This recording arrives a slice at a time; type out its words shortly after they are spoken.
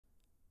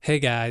Hey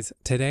guys,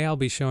 today I'll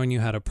be showing you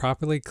how to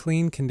properly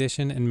clean,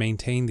 condition, and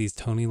maintain these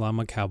Tony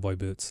Lama Cowboy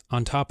boots.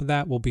 On top of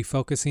that, we'll be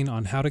focusing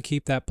on how to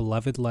keep that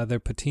beloved leather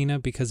patina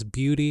because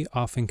beauty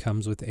often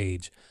comes with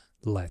age.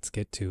 Let's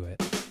get to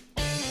it.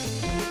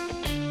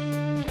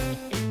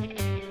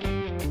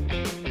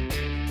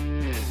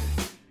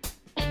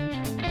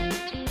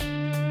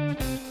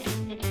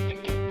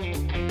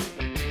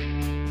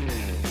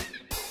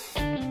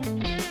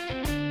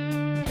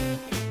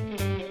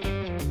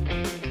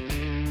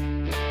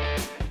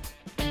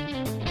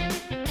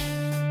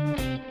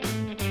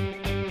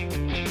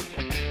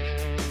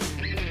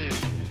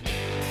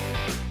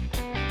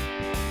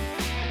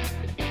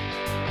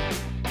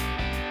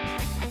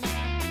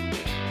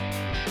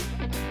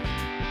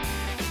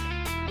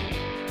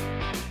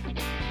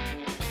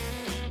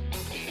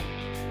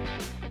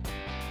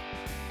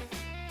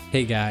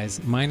 Hey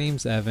guys, my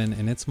name's Evan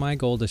and it's my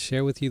goal to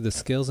share with you the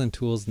skills and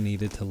tools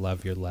needed to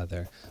love your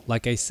leather.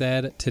 Like I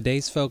said,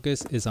 today's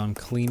focus is on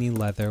cleaning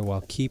leather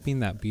while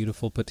keeping that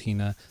beautiful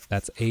patina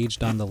that's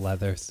aged on the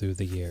leather through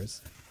the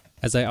years.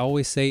 As I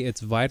always say,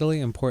 it's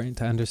vitally important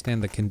to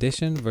understand the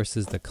condition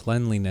versus the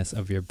cleanliness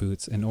of your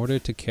boots in order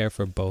to care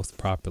for both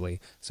properly.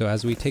 So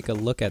as we take a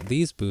look at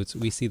these boots,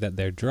 we see that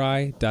they're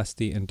dry,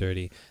 dusty, and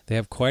dirty. They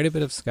have quite a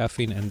bit of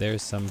scuffing and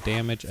there's some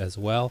damage as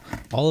well,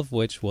 all of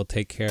which we'll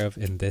take care of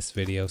in this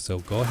video, so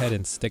go ahead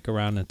and stick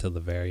around until the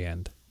very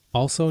end.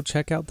 Also,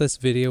 check out this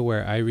video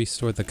where I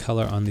restore the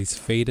color on these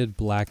faded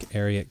black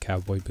Ariat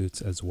cowboy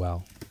boots as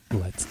well.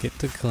 Let's get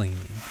to cleaning.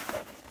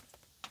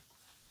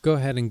 Go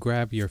ahead and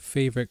grab your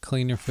favorite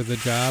cleaner for the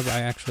job.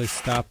 I actually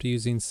stopped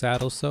using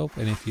saddle soap,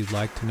 and if you'd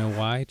like to know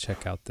why,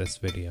 check out this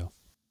video.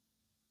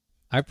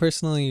 I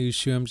personally use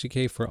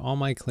ShoeMGK for all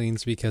my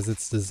cleans because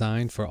it's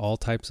designed for all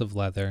types of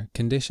leather,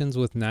 conditions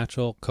with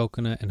natural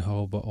coconut and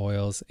jojoba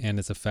oils, and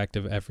is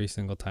effective every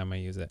single time I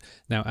use it.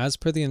 Now, as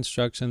per the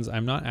instructions,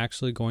 I'm not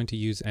actually going to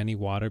use any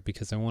water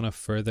because I want to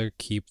further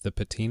keep the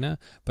patina,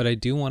 but I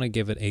do want to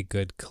give it a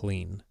good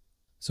clean.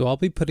 So I'll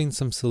be putting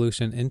some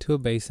solution into a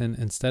basin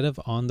instead of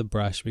on the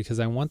brush because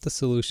I want the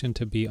solution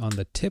to be on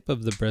the tip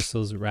of the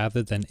bristles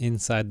rather than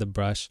inside the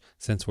brush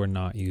since we're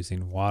not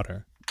using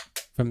water.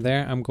 From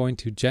there, I'm going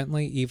to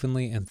gently,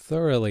 evenly, and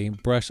thoroughly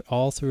brush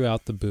all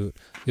throughout the boot.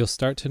 You'll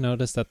start to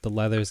notice that the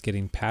leather is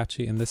getting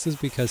patchy, and this is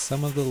because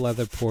some of the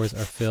leather pores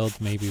are filled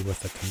maybe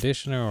with a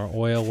conditioner or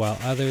oil while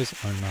others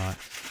are not.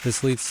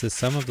 This leads to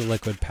some of the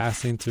liquid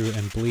passing through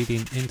and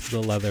bleeding into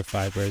the leather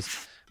fibers.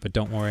 But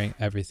don't worry,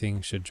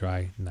 everything should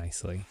dry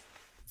nicely.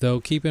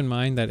 Though keep in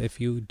mind that if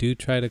you do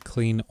try to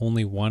clean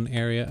only one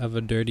area of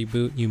a dirty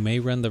boot, you may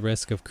run the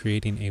risk of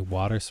creating a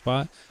water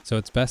spot, so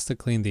it's best to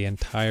clean the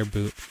entire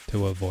boot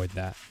to avoid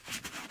that.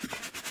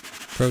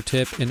 Pro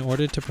tip, in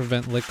order to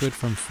prevent liquid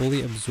from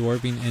fully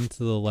absorbing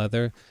into the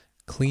leather,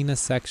 clean a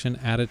section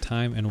at a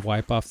time and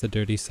wipe off the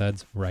dirty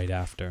suds right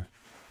after.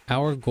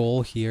 Our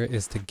goal here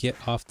is to get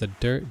off the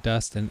dirt,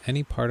 dust, and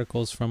any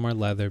particles from our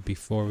leather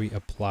before we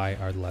apply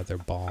our leather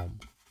balm.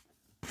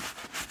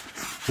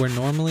 Where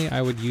normally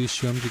I would use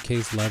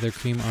ShoeMGK's leather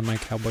cream on my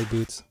cowboy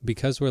boots,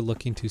 because we're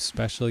looking to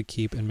specially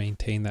keep and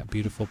maintain that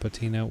beautiful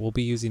patina, we'll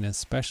be using a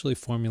specially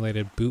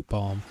formulated boot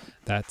balm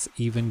that's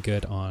even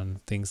good on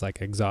things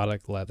like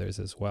exotic leathers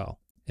as well.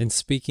 And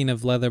speaking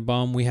of leather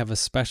balm, we have a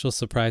special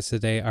surprise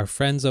today. Our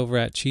friends over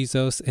at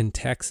Chisos in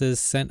Texas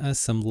sent us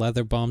some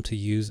leather balm to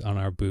use on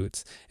our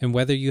boots. And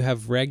whether you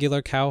have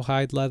regular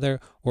cowhide leather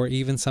or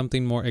even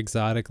something more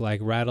exotic like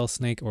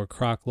rattlesnake or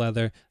croc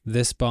leather,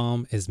 this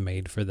balm is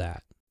made for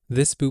that.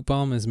 This boot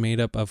balm is made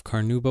up of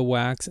carnauba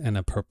wax and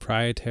a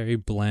proprietary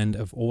blend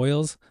of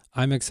oils.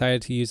 I'm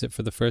excited to use it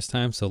for the first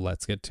time, so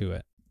let's get to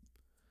it.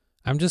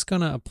 I'm just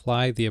going to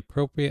apply the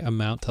appropriate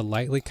amount to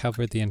lightly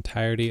cover the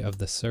entirety of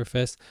the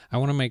surface. I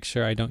want to make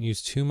sure I don't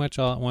use too much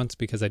all at once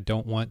because I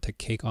don't want to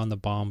cake on the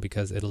balm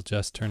because it'll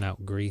just turn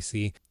out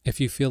greasy. If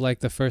you feel like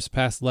the first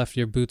pass left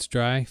your boots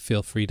dry,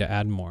 feel free to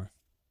add more.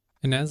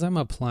 And as I'm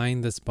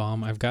applying this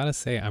balm, I've got to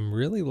say I'm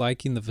really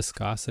liking the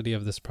viscosity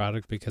of this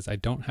product because I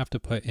don't have to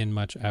put in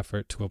much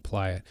effort to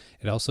apply it.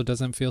 It also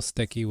doesn't feel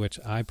sticky, which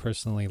I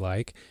personally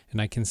like,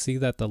 and I can see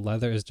that the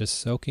leather is just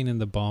soaking in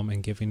the balm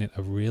and giving it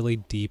a really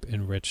deep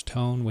and rich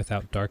tone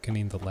without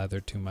darkening the leather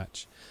too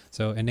much.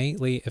 So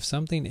innately, if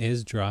something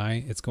is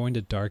dry, it's going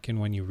to darken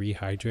when you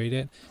rehydrate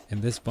it,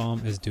 and this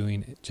balm is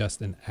doing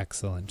just an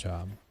excellent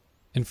job.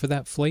 And for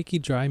that flaky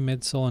dry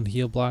midsole and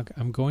heel block,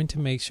 I'm going to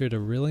make sure to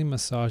really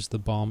massage the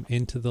balm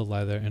into the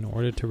leather in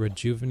order to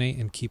rejuvenate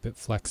and keep it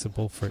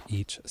flexible for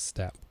each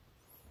step.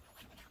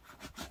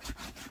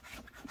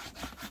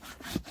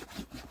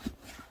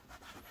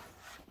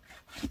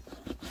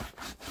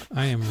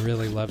 I am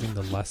really loving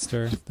the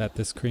luster that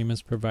this cream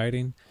is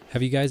providing.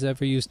 Have you guys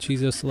ever used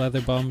Chisos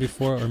leather balm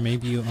before, or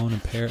maybe you own a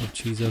pair of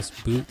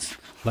Chisos boots?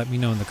 Let me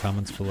know in the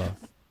comments below.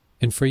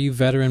 And for you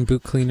veteran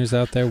boot cleaners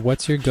out there,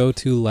 what's your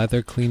go-to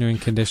leather cleaner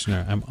and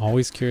conditioner? I'm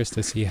always curious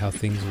to see how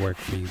things work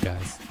for you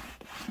guys.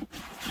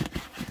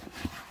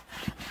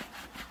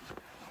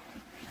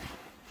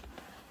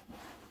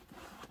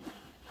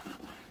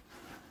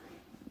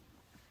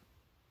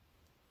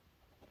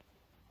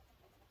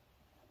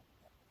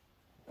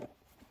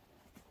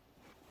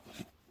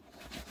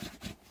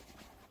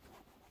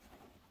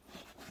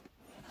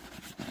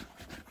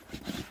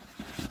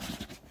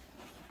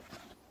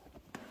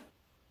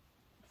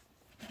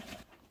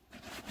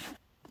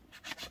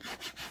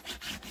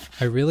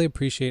 I really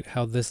appreciate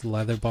how this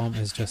leather balm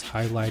is just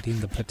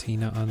highlighting the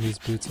patina on these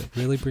boots. It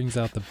really brings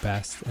out the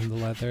best in the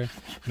leather.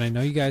 And I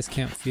know you guys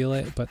can't feel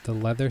it, but the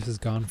leather has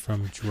gone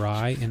from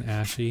dry and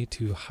ashy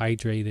to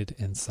hydrated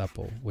and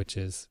supple, which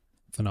is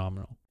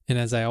phenomenal. And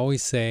as I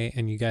always say,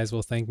 and you guys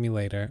will thank me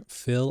later,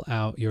 fill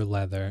out your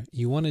leather.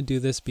 You want to do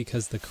this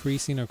because the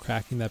creasing or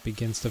cracking that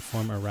begins to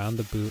form around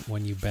the boot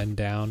when you bend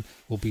down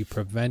will be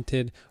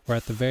prevented, or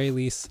at the very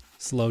least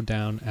slowed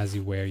down as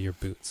you wear your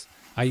boots.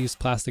 I use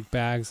plastic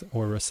bags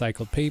or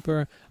recycled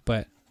paper,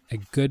 but a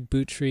good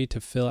boot tree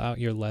to fill out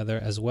your leather,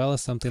 as well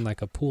as something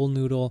like a pool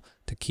noodle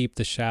to keep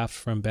the shaft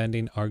from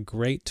bending, are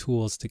great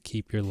tools to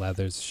keep your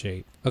leather's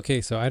shape.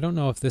 Okay, so I don't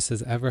know if this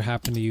has ever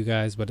happened to you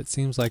guys, but it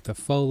seems like the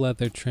faux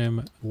leather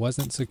trim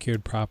wasn't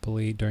secured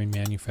properly during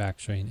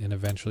manufacturing and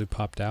eventually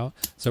popped out.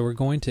 So we're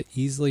going to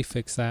easily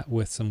fix that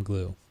with some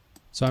glue.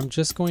 So I'm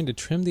just going to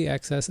trim the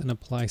excess and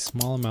apply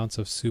small amounts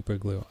of super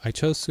glue. I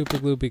chose super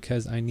glue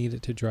because I need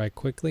it to dry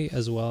quickly,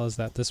 as well as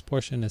that this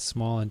portion is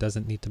small and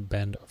doesn't need to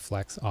bend or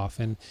flex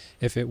often.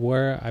 If it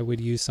were, I would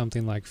use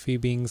something like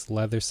Fiebing's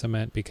leather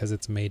cement because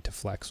it's made to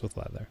flex with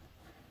leather.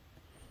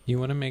 You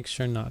want to make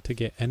sure not to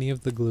get any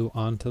of the glue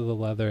onto the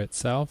leather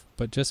itself,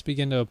 but just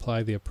begin to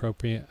apply the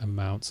appropriate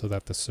amount so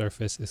that the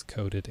surface is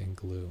coated in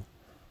glue.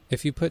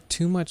 If you put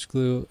too much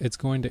glue, it's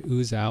going to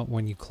ooze out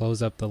when you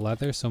close up the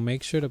leather, so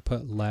make sure to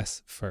put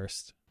less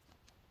first.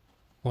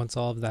 Once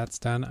all of that's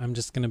done, I'm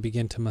just going to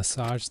begin to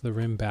massage the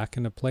rim back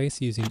into place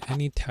using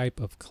any type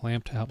of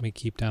clamp to help me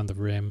keep down the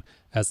rim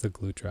as the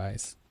glue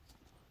dries.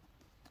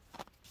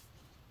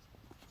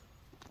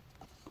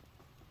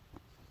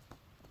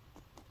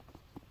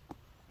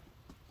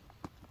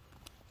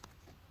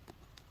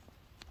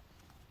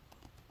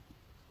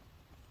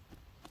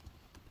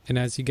 And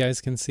as you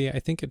guys can see,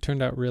 I think it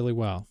turned out really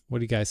well. What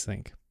do you guys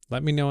think?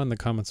 Let me know in the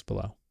comments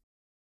below.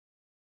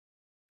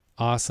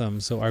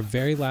 Awesome, so our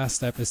very last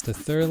step is to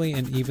thoroughly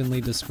and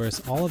evenly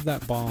disperse all of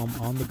that balm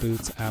on the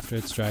boots after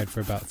it's dried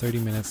for about 30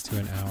 minutes to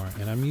an hour.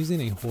 And I'm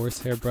using a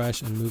horsehair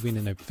brush and moving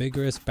in a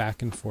vigorous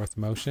back and forth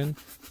motion.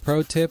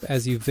 Pro tip,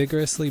 as you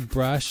vigorously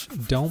brush,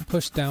 don't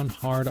push down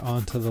hard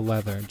onto the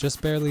leather.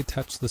 Just barely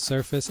touch the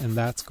surface and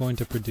that's going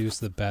to produce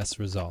the best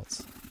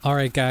results.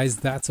 Alright guys,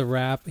 that's a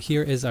wrap.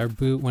 Here is our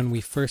boot when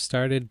we first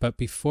started, but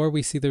before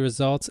we see the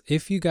results,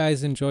 if you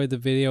guys enjoyed the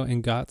video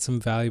and got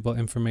some valuable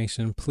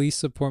information, please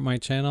support my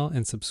channel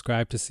and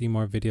subscribe to see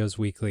more videos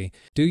weekly.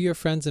 Do your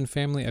friends and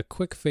family a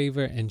quick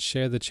favor and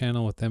share the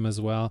channel with them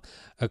as well.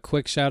 A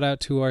quick shout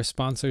out to our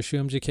sponsor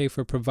ShoeMGK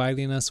for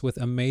providing us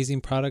with amazing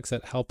products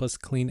that help us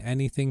clean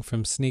anything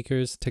from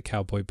sneakers to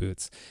cowboy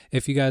boots.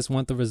 If you guys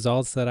want the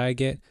results that I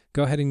get,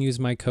 go ahead and use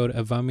my code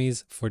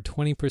AVUMMIES for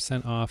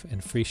 20% off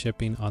and free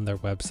shipping on their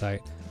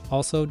website.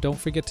 Also, don't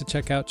forget to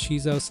check out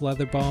Chisos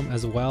Leather Balm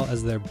as well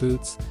as their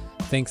boots.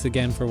 Thanks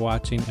again for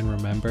watching, and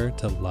remember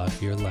to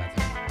love your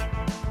leather.